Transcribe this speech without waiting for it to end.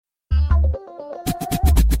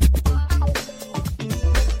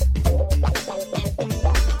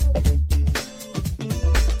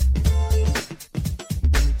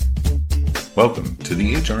Welcome to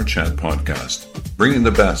the HR Chat podcast, bringing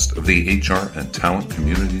the best of the HR and talent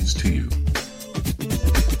communities to you.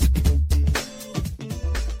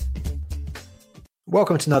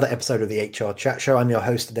 Welcome to another episode of the HR Chat Show. I'm your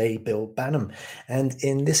host today, Bill Banham. And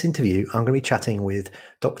in this interview, I'm going to be chatting with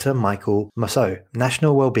Dr. Michael Mousseau,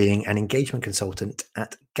 National Wellbeing and Engagement Consultant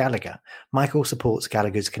at Gallagher. Michael supports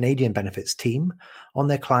Gallagher's Canadian benefits team on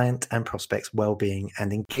their client and prospects' wellbeing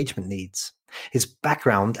and engagement needs. His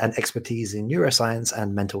background and expertise in neuroscience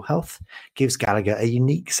and mental health gives Gallagher a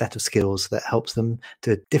unique set of skills that helps them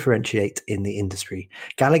to differentiate in the industry.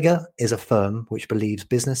 Gallagher is a firm which believes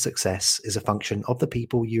business success is a function of the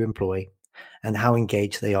people you employ and how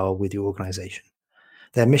engaged they are with your organization.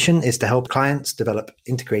 Their mission is to help clients develop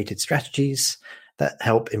integrated strategies that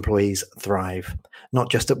help employees thrive,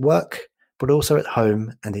 not just at work, but also at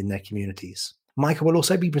home and in their communities. Michael will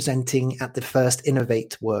also be presenting at the first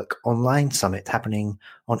Innovate Work Online Summit happening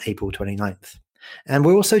on April 29th. And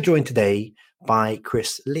we're also joined today by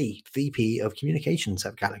Chris Lee, VP of Communications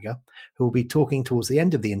at Gallagher, who will be talking towards the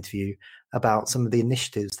end of the interview about some of the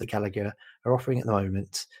initiatives that Gallagher are offering at the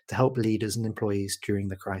moment to help leaders and employees during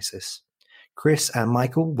the crisis. Chris and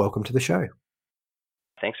Michael, welcome to the show.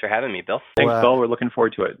 Thanks for having me, Bill. Thanks, Bill. We're looking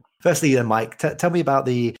forward to it. Firstly, Mike, tell me about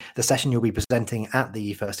the session you'll be presenting at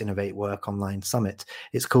the first Innovate Work Online Summit.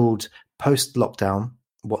 It's called Post-Lockdown,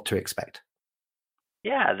 What to Expect.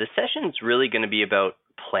 Yeah, the session's really going to be about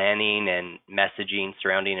planning and messaging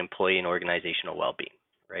surrounding employee and organizational well-being,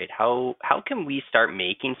 right? How can we start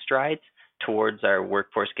making strides towards our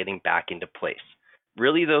workforce getting back into place?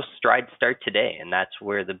 Really, those strides start today, and that's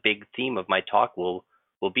where the big theme of my talk will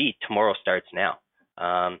be. Tomorrow starts now.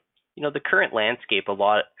 The current landscape, a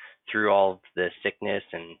lot through all of the sickness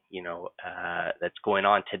and, that's going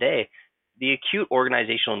on today, the acute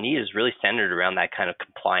organizational need is really centered around that kind of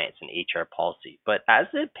compliance and HR policy. But as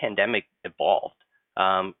the pandemic evolved,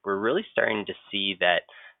 we're really starting to see that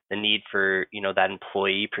the need for, that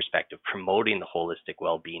employee perspective, promoting the holistic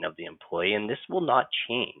well-being of the employee. And this will not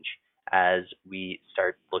change as we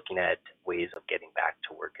start looking at ways of getting back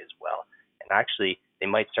to work as well. And actually, they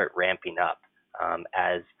might start ramping up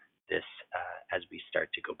as we start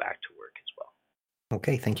to go back to work as well.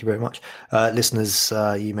 Okay, thank you very much, listeners.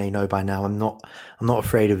 You may know by now I'm not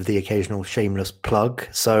afraid of the occasional shameless plug.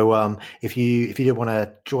 So if you did want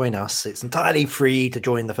to join us, it's entirely free to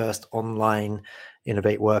join the first online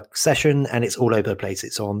Innovate Work session, and it's all over the place.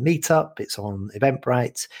 It's on Meetup, it's on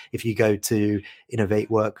Eventbrite. If you go to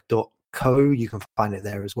innovatework.co, you can find it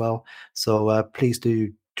there as well. So please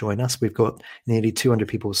do join us. We've got nearly 200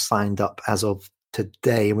 people signed up as of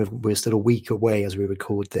today, and we're still a week away as we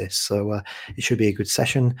record this, so it should be a good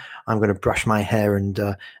session. I'm going to brush my hair and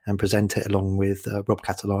present it along with Rob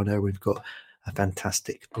Catalano. We've got a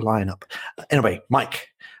fantastic lineup. Anyway, Mike,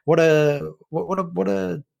 what are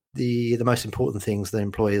the most important things that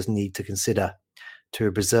employers need to consider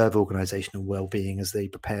to preserve organizational well-being as they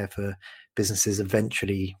prepare for businesses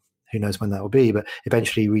eventually, who knows when that will be, but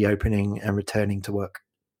eventually reopening and returning to work?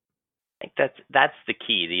 I think that's the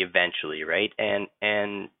key, the eventually, right?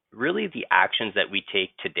 And really the actions that we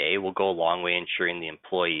take today will go a long way ensuring the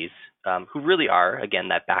employees, who really are, again,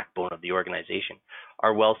 that backbone of the organization,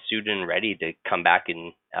 are well suited and ready to come back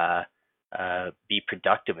and be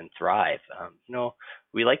productive and thrive.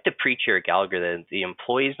 We like to preach here at Gallagher that the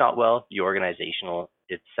employee is not well, the organizational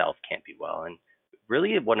itself can't be well. And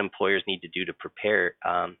really what employers need to do to prepare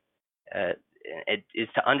is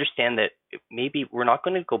to understand that maybe we're not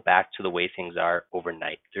going to go back to the way things are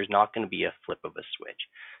overnight. There's not going to be a flip of a switch.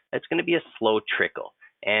 It's going to be a slow trickle.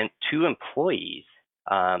 And to employees,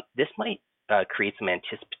 this might create some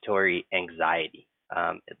anticipatory anxiety,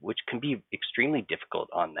 which can be extremely difficult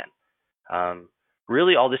on them.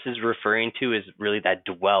 Really, all this is referring to is really that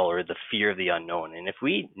dwell or the fear of the unknown. And if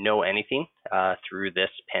we know anything through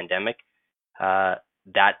this pandemic,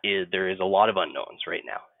 there is a lot of unknowns right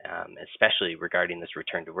now, especially regarding this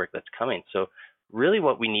return to work that's coming. So really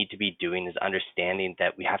what we need to be doing is understanding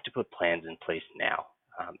that we have to put plans in place now,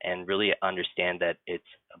 and really understand that it's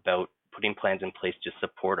about putting plans in place to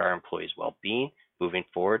support our employees' well-being moving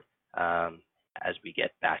forward as we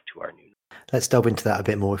get back to our new. Let's delve into that a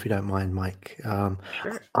bit more, if you don't mind, Mike.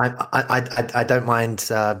 Sure. I don't mind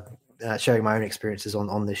sharing my own experiences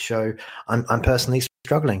on this show. I'm personally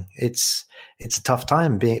struggling. It's a tough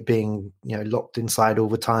time being locked inside all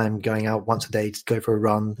the time, going out once a day to go for a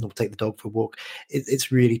run or take the dog for a walk.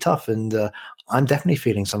 It's really tough, and I'm definitely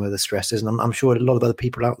feeling some of the stresses, and I'm sure a lot of other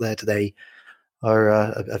people out there today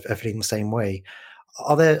are feeling the same way.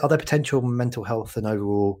 Are there potential mental health and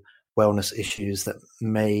overall wellness issues that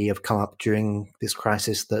may have come up during this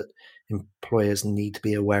crisis that employers need to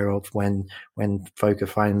be aware of when folk are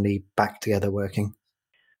finally back together working?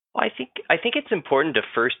 Well, I think it's important to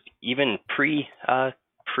first, even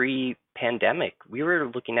pre-pandemic, we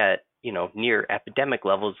were looking at near epidemic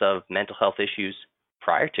levels of mental health issues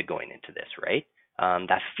prior to going into this, right?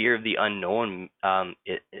 That fear of the unknown,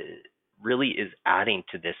 it really is adding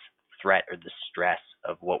to this threat or the stress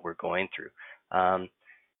of what we're going through.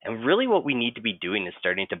 And really, what we need to be doing is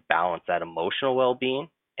starting to balance that emotional well-being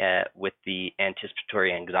with the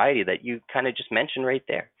anticipatory anxiety that you kind of just mentioned right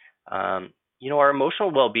there. Our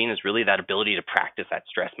emotional well-being is really that ability to practice that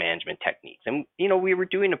stress management techniques. And, we were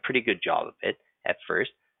doing a pretty good job of it at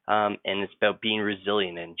first. And it's about being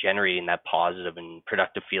resilient and generating that positive and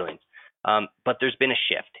productive feelings. But there's been a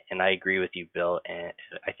shift, and I agree with you, Bill. And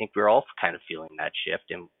I think we're all kind of feeling that shift.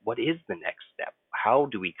 And what is the next step? How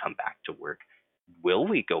do we come back to work? Will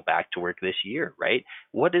we go back to work this year, right?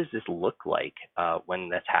 What does this look like when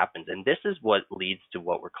this happens? And this is what leads to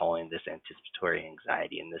what we're calling this anticipatory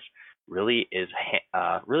anxiety. And this really is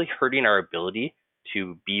really hurting our ability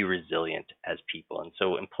to be resilient as people. And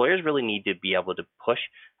so employers really need to be able to push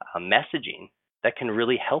messaging that can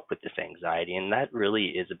really help with this anxiety. And that really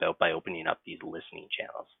is about by opening up these listening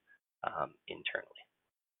channels internally.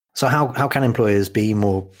 So how can employers be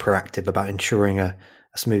more proactive about ensuring a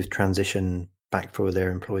smooth transition back for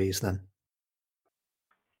their employees then?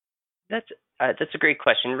 That's a great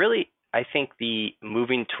question. Really, I think the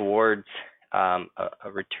moving towards a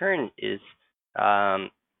return is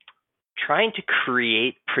trying to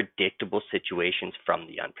create predictable situations from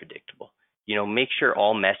the unpredictable. Make sure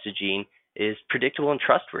all messaging is predictable and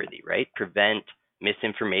trustworthy, right? Prevent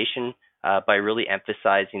misinformation by really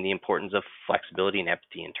emphasizing the importance of flexibility and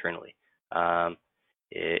empathy internally.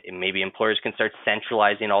 Maybe employers can start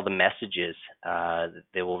centralizing all the messages.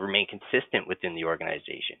 They will remain consistent within the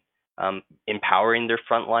organization. Empowering their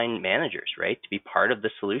frontline managers, right, to be part of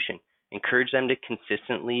the solution. Encourage them to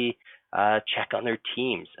consistently check on their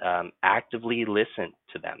teams, actively listen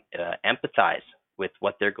to them, empathize with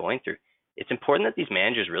what they're going through. It's important that these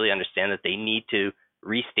managers really understand that they need to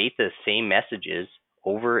restate the same messages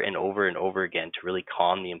over and over and over again to really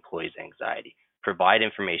calm the employees' anxiety. Provide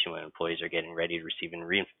information when employees are getting ready to receive and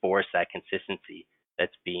reinforce that consistency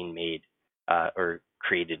that's being made or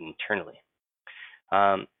created internally.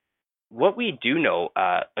 What we do know,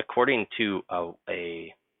 according to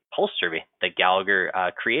a pulse survey that Gallagher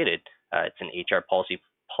created, it's an HR policy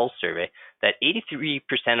pulse survey, that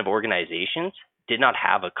 83% of organizations did not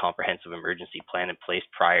have a comprehensive emergency plan in place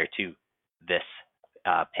prior to this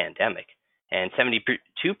pandemic. And 72%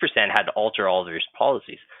 had to alter all of their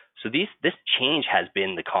policies. So this change has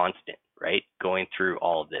been the constant, right, going through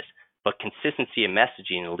all of this. But consistency in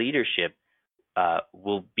messaging and leadership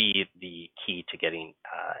will be the key to getting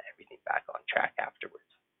everything back on track afterwards.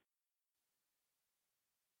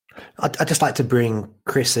 I'd just like to bring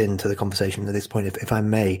Chris into the conversation at this point, if I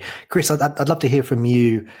may. Chris, I'd love to hear from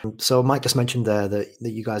you. So Mike just mentioned there that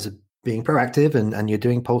you guys are being proactive and you're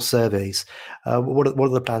doing pulse surveys. What are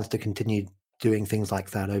the plans to continue doing things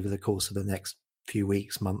like that over the course of the next few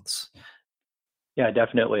weeks, months? Yeah,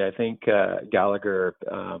 definitely. I think Gallagher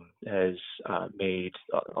has made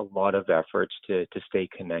a lot of efforts to stay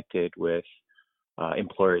connected with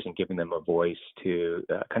employers and giving them a voice to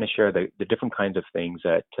kind of share the different kinds of things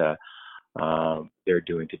that they're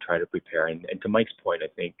doing to try to prepare. And to Mike's point, I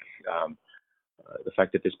think the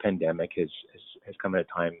fact that this pandemic has come at a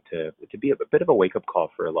time to be a bit of a wake-up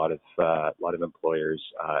call for a lot of employers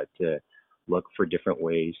to look for different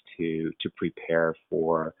ways to prepare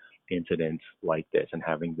for incidents like this, and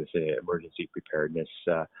having this emergency preparedness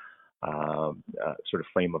sort of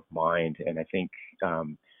frame of mind. And I think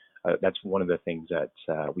that's one of the things that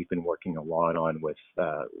we've been working a lot on with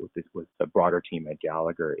the broader team at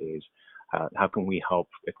Gallagher is how can we help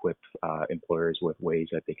equip employers with ways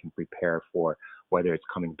that they can prepare for, whether it's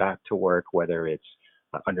coming back to work, whether it's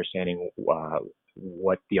understanding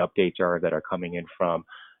what the updates are that are coming in from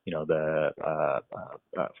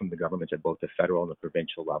from the governments at both the federal and the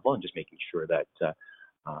provincial level, and just making sure that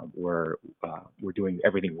we're doing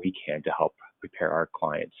everything we can to help prepare our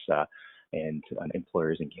clients and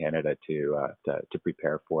employers in Canada to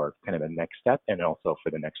prepare for kind of the next step and also for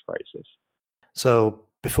the next crisis. So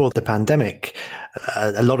before the pandemic,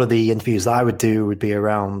 a lot of the interviews that I would do would be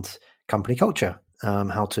around company culture,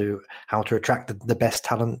 how to attract the best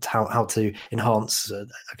talent, how to enhance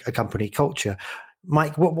a company culture.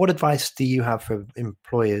 Mike, what advice do you have for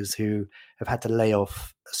employers who have had to lay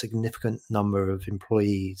off a significant number of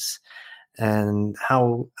employees, and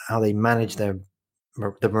how they manage the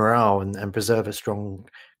morale and preserve a strong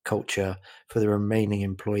culture for the remaining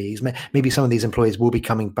employees? Maybe some of these employees will be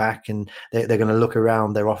coming back and they're going to look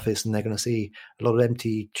around their office and they're going to see a lot of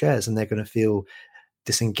empty chairs and they're going to feel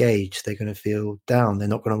disengaged. They're going to feel down. They're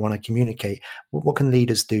not going to want to communicate. What can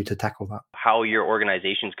leaders do to tackle that? How your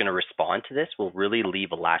organization is going to respond to this will really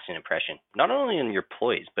leave a lasting impression, not only on your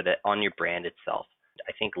employees, but on your brand itself.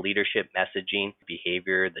 I think leadership, messaging,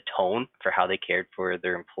 behavior, the tone for how they cared for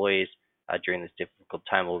their employees during this difficult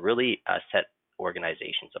time will really set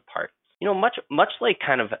organizations apart. Much like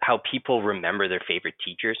kind of how people remember their favorite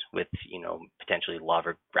teachers with, potentially love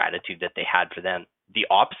or gratitude that they had for them. The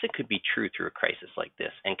opposite could be true through a crisis like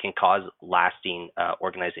this and can cause lasting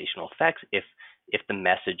organizational effects if the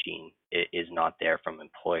messaging is not there from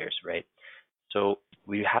employers, right? So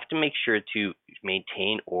we have to make sure to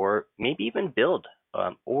maintain or maybe even build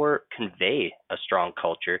or convey a strong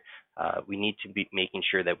culture. We need to be making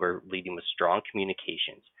sure that we're leading with strong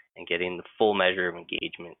communications and getting the full measure of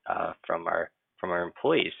engagement from our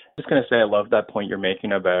employees. I'm just going to say I love that point you're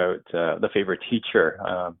making about the favorite teacher.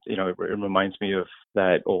 It reminds me of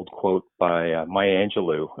that old quote by Maya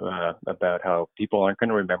Angelou about how people aren't going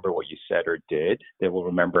to remember what you said or did. They will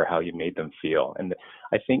remember how you made them feel. And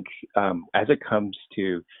I think as it comes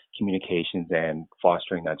to communications and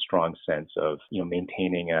fostering that strong sense of,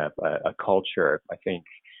 maintaining a culture, I think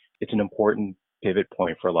it's an important pivot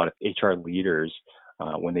point for a lot of HR leaders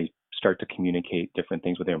when they start to communicate different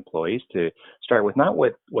things with their employees, to start with not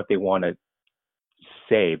what they want to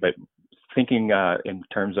say, but thinking in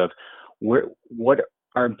terms of what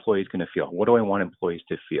are employees going to feel? What do I want employees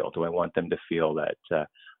to feel? Do I want them to feel that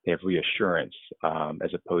they have reassurance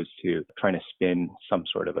as opposed to trying to spin some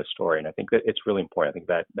sort of a story? And I think that it's really important. I think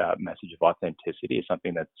that message of authenticity is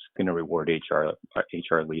something that's going to reward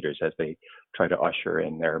HR leaders as they try to usher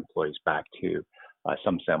in their employees back to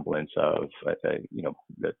some semblance of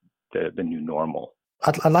the new normal.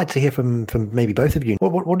 I'd like to hear from maybe both of you.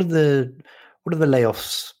 What do the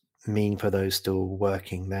layoffs mean for those still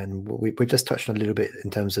working? Then we've just touched on a little bit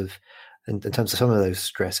in terms of some of those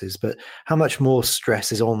stresses, but how much more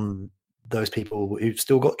stress is on those people who've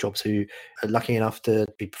still got jobs, who are lucky enough to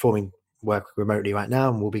be performing work remotely right now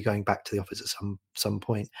and will be going back to the office at some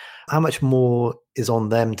point? How much more is on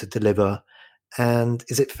them to deliver? And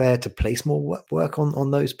is it fair to place more work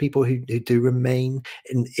on those people who do remain?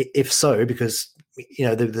 And if so, because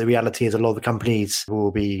the reality is a lot of the companies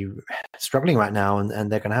will be struggling right now, and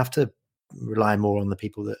they're going to have to rely more on the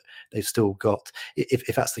people that they've still got.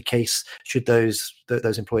 If that's the case, should those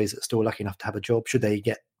employees that are still lucky enough to have a job, should they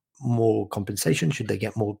get more compensation? Should they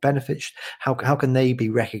get more benefits? How can they be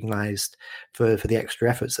recognized for the extra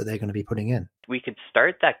efforts that they're going to be putting in? We could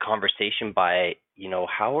start that conversation by,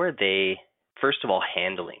 how are they, first of all,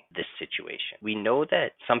 handling this situation? We know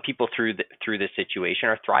that some people through this situation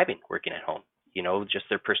are thriving working at home. Just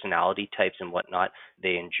their personality types and whatnot.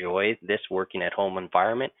 They enjoy this working at home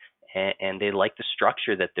environment, and they like the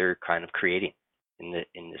structure that they're kind of creating in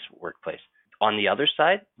this workplace. On the other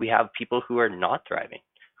side, we have people who are not thriving,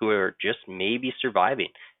 who are just maybe surviving.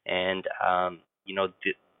 And,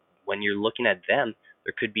 when you're looking at them,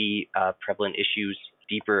 there could be prevalent issues,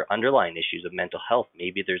 deeper underlying issues of mental health.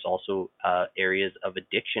 Maybe there's also areas of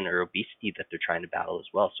addiction or obesity that they're trying to battle as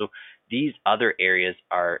well. So these other areas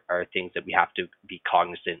are things that we have to be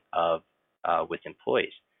cognizant of with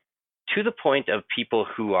employees. To the point of people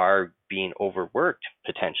who are being overworked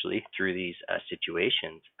potentially through these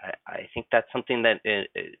situations, I think that's something that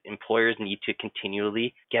employers need to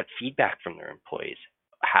continually get feedback from their employees,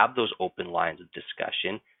 have those open lines of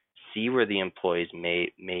discussion, see where the employees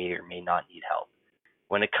may or may not need help.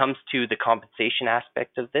 When it comes to the compensation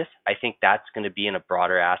aspect of this, I think that's going to be in a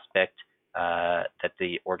broader aspect that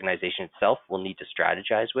the organization itself will need to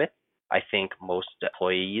strategize with. I think most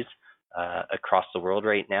employees across the world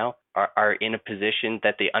right now are in a position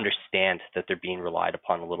that they understand that they're being relied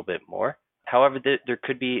upon a little bit more. However, this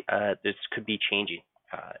could be changing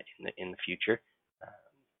in the future,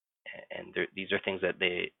 and these are things that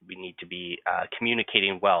we need to be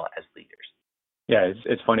communicating well as leaders. Yeah,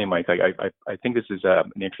 it's funny, Mike. I think this is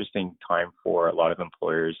an interesting time for a lot of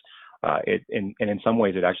employers. And in some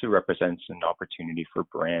ways, it actually represents an opportunity for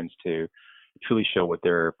brands to truly show what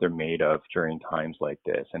they're made of during times like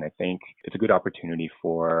this. And I think it's a good opportunity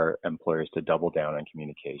for employers to double down on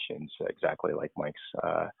communications, exactly like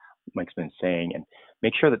Mike's been saying, and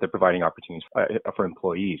make sure that they're providing opportunities for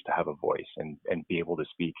employees to have a voice and be able to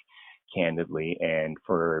speak candidly, and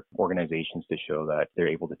for organizations to show that they're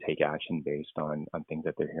able to take action based on things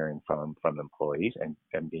that they're hearing from employees,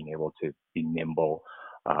 and being able to be nimble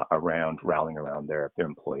around rallying around their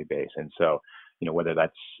employee base. And so whether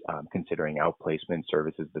that's considering outplacement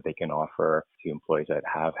services that they can offer to employees that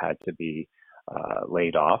have had to be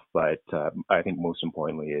laid off. But I think most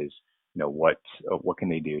importantly is, what can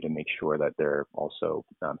they do to make sure that they're also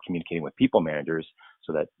communicating with people managers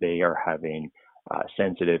so that they are having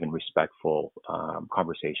sensitive and respectful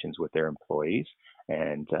conversations with their employees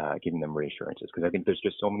and giving them reassurances. Because I think there's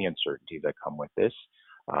just so many uncertainties that come with this.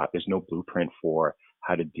 There's no blueprint for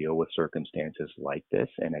how to deal with circumstances like this.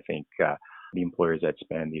 And I think the employers that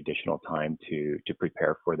spend the additional time to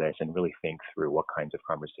prepare for this and really think through what kinds of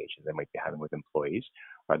conversations they might be having with employees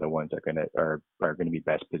are the ones that are going to be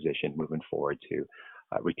best positioned moving forward to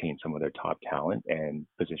retain some of their top talent and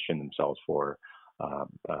position themselves for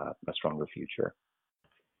a stronger future.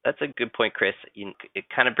 That's a good point, Chris. It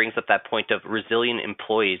kind of brings up that point of resilient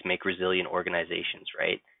employees make resilient organizations,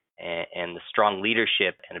 right? And the strong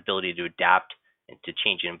leadership and ability to adapt and to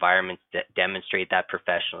changing environments that demonstrate that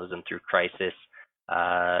professionalism through crisis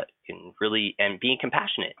can really, and being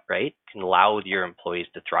compassionate, right, can allow your employees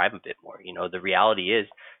to thrive a bit more. The reality is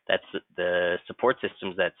that's the support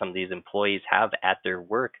systems that some of these employees have at their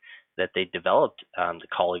work that they developed, the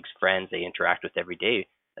colleagues, friends they interact with every day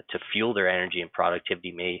to fuel their energy and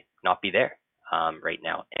productivity may not be there right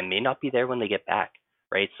now and may not be there when they get back,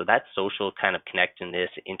 right? So that social kind of connectedness,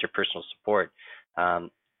 interpersonal support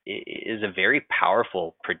is a very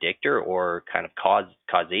powerful predictor or kind of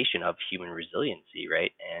causation of human resiliency,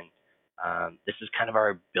 right? And this is kind of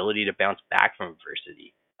our ability to bounce back from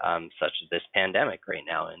adversity, such as this pandemic right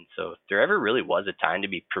now. And so if there ever really was a time to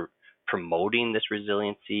be promoting this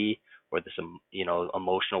resiliency or this,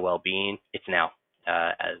 emotional well-being, it's now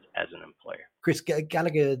as an employer. Chris,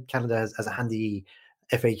 Gallagher Canada has a handy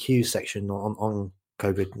FAQ section on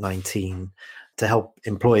COVID-19 to help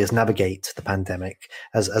employers navigate the pandemic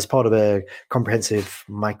as part of a comprehensive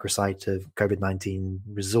microsite of COVID-19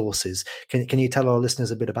 resources. Can you tell our listeners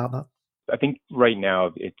a bit about that? I think right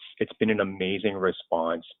now it's been an amazing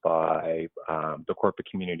response by the corporate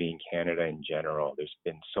community in Canada in general. There's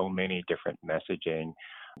been so many different messaging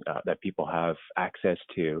that people have access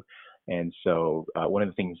to. And so one of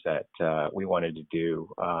the things that we wanted to do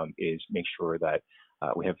is make sure that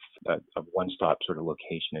we have a one-stop sort of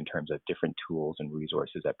location in terms of different tools and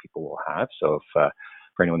resources that people will have. So if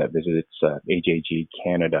for anyone that visits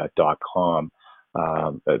ajgcanada.com,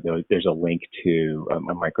 there's a link to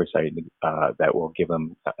a microsite that will give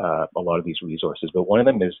them a lot of these resources. But one of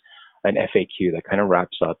them is an FAQ that kind of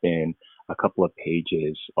wraps up in a couple of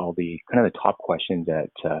pages all the kind of the top questions that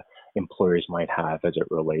employers might have as it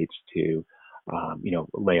relates to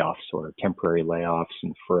layoffs or temporary layoffs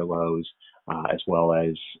and furloughs, as well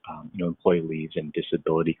as employee leaves and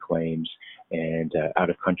disability claims and out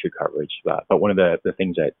of country coverage. But one of the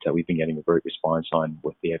things that we've been getting a great response on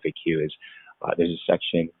with the FAQ is there's a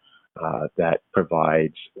section that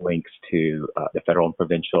provides links to the federal and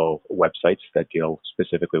provincial websites that deal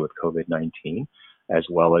specifically with COVID-19, as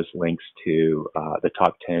well as links to the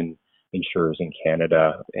top 10 insurers in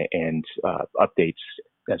Canada and updates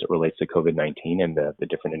as it relates to COVID-19 and the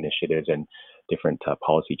different initiatives and different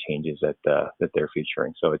policy changes that they're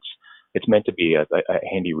featuring. So it's meant to be a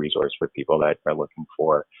handy resource for people that are looking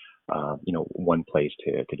for one place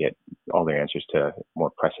to get all their answers to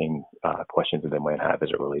more pressing questions that they might have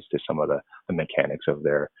as it relates to some of the mechanics of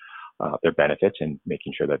their benefits and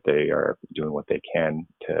making sure that they are doing what they can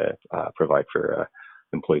to provide for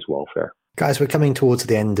employees' welfare. Guys, we're coming towards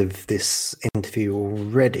the end of this interview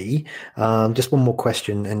already. Just one more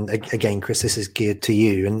question, and again, Chris, this is geared to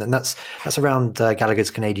you, and that's around Gallagher's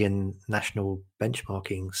Canadian National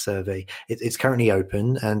Benchmarking Survey. It's currently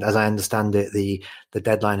open, and as I understand it, the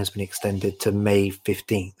deadline has been extended to May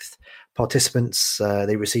 15th. Participants,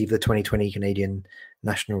 they receive the 2020 Canadian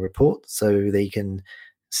National Report, so they can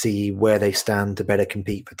see where they stand to better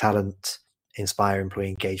compete for talent, inspire employee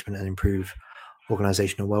engagement, and improve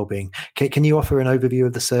organizational well-being. Can you offer an overview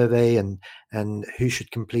of the survey and who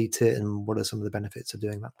should complete it and what are some of the benefits of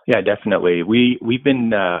doing that? Yeah, definitely. We've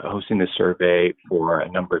been hosting this survey for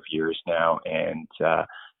a number of years now, and it's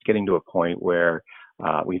getting to a point where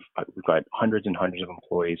we've got hundreds and hundreds of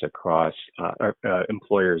employees across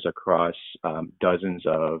employers across dozens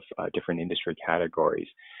of different industry categories.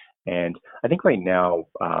 And I think right now,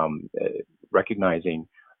 recognizing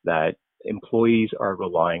that employees are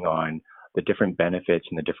relying on the different benefits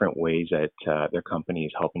and the different ways that their company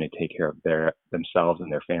is helping to take care of themselves and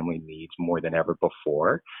their family needs more than ever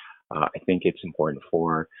before. I think it's important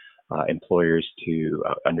for employers to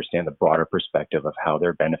understand the broader perspective of how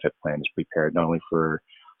their benefit plan is prepared, not only for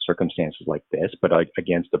circumstances like this, but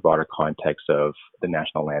against the broader context of the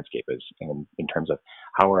national landscape in terms of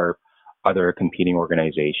how are other competing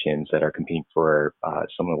organizations that are competing for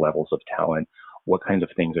some of the levels of talent. What kinds of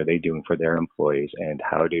things are they doing for their employees, and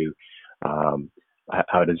how does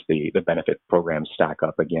the benefit program stack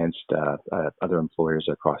up against other employers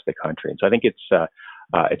across the country? And so I think it's a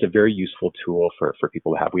very useful tool for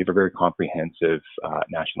people to have. We have a very comprehensive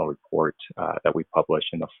national report that we publish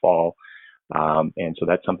in the fall. And so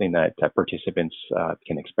that's something that participants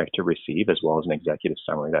can expect to receive, as well as an executive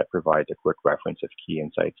summary that provides a quick reference of key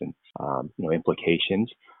insights and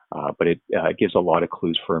implications. But it gives a lot of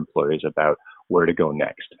clues for employers about where to go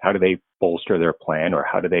next. How do they bolster their plan, or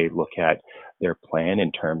how do they look at their plan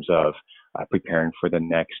in terms of preparing for the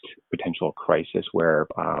next potential crisis where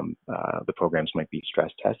the programs might be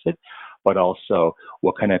stress tested, but also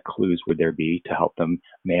what kind of clues would there be to help them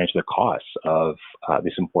manage the costs of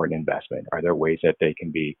this important investment? Are there ways that they can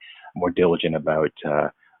be more diligent about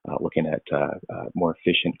looking at more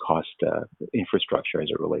efficient cost infrastructure as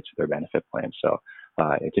it relates to their benefit plan? So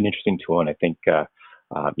it's an interesting tool, and I think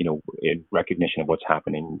in recognition of what's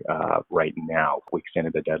happening right now, we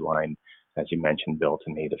extended the deadline, as you mentioned, Bill,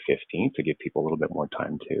 to May the 15th to give people a little bit more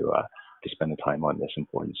time to spend the time on this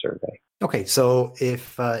important survey. Okay, so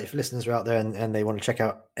if listeners are out there and they want to check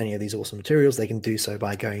out any of these awesome materials, they can do so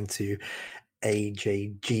by going to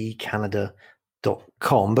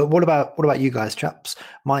ajgcanada.com. But what about you guys, chaps?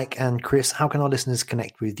 Mike and Chris, how can our listeners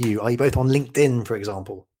connect with you? Are you both on LinkedIn, for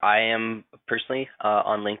example? I am personally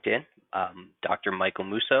on LinkedIn, Dr. Michael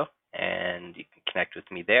Musso, and you can connect with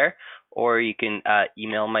me there, or you can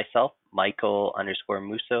email myself,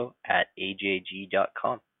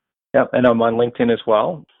 michael_musso@ajg.com. Yeah, and I'm on LinkedIn as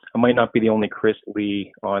well. I might not be the only Chris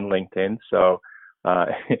Lee on LinkedIn, so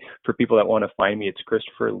for people that want to find me, it's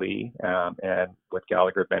Christopher Lee and with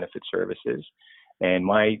Gallagher Benefit Services. And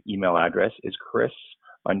my email address is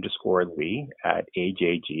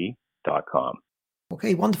chris_lee@ajg.com.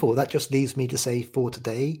 Okay, wonderful. That just leaves me to say for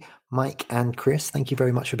today, Mike and Chris, thank you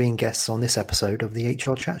very much for being guests on this episode of the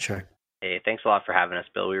HR Chat Show. Hey, thanks a lot for having us,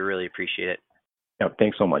 Bill. We really appreciate it. Yeah,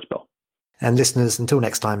 thanks so much, Bill. And listeners, until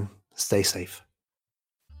next time, stay safe.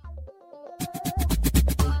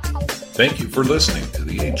 Thank you for listening to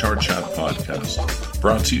the HR Chat Podcast,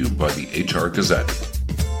 brought to you by the HR Gazette.